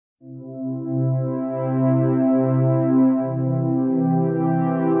Hello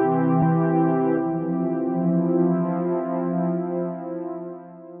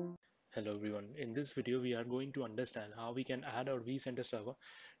everyone. In this video, we are going to understand how we can add our vCenter server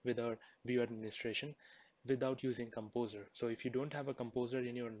with our view administration without using Composer. So if you don't have a Composer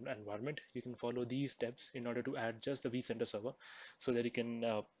in your environment, you can follow these steps in order to add just the vCenter server so that you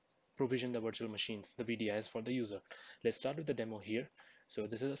can provision the virtual machines, the VDIs for the user. Let's start with the demo here. So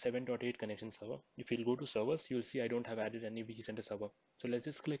this is a 7.8 connection server. If you'll go to servers, you'll see I don't have added any vCenter server. So let's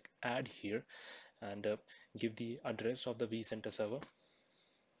just click add here and give the address of the vCenter server,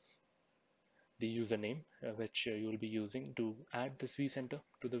 the username which you will be using to add this vCenter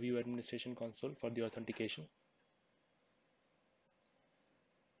to the view administration console for the authentication.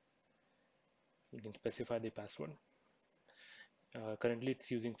 You can specify the password. Currently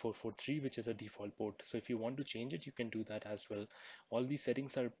it's using 443, which is a default port. So if you want to change it, you can do that as well. All these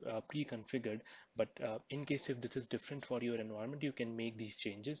settings are pre-configured, but in case if this is different for your environment, you can make these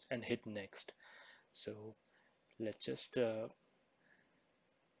changes and hit next. So let's just hit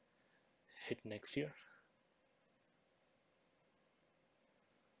next here.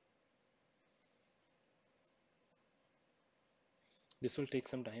 This will take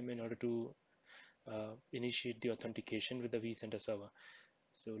some time in order to initiate the authentication with the vCenter server.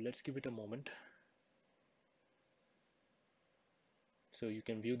 So let's give it a moment. So you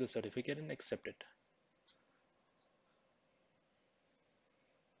can view the certificate and accept it.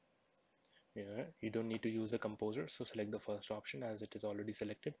 Yeah, you don't need to use a composer, so select the first option as it is already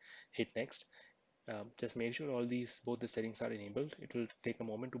selected. Hit next. Just make sure all these both the settings are enabled. It will take a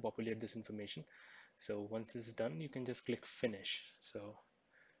moment to populate this information. So once this is done, you can just click finish. So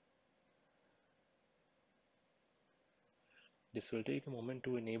this will take a moment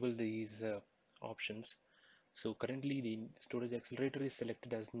to enable these options. So currently the storage accelerator is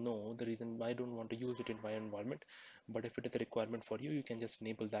selected as no. The reason I don't want to use it in my environment, but if it is a requirement for you, you can just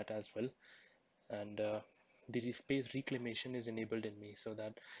enable that as well. And the space reclamation is enabled in me, so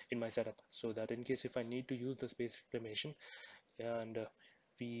that in my setup, so that in case if I need to use the space reclamation, and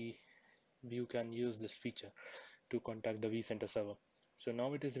we you can use this feature to contact the vCenter server. So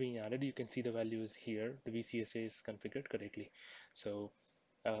now it is being added. You can see the values here. The VCSA is configured correctly. So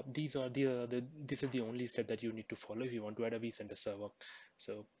these are this is the only step that you need to follow if you want to add a vCenter server.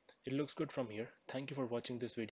 So it looks good from here. Thank you for watching this video.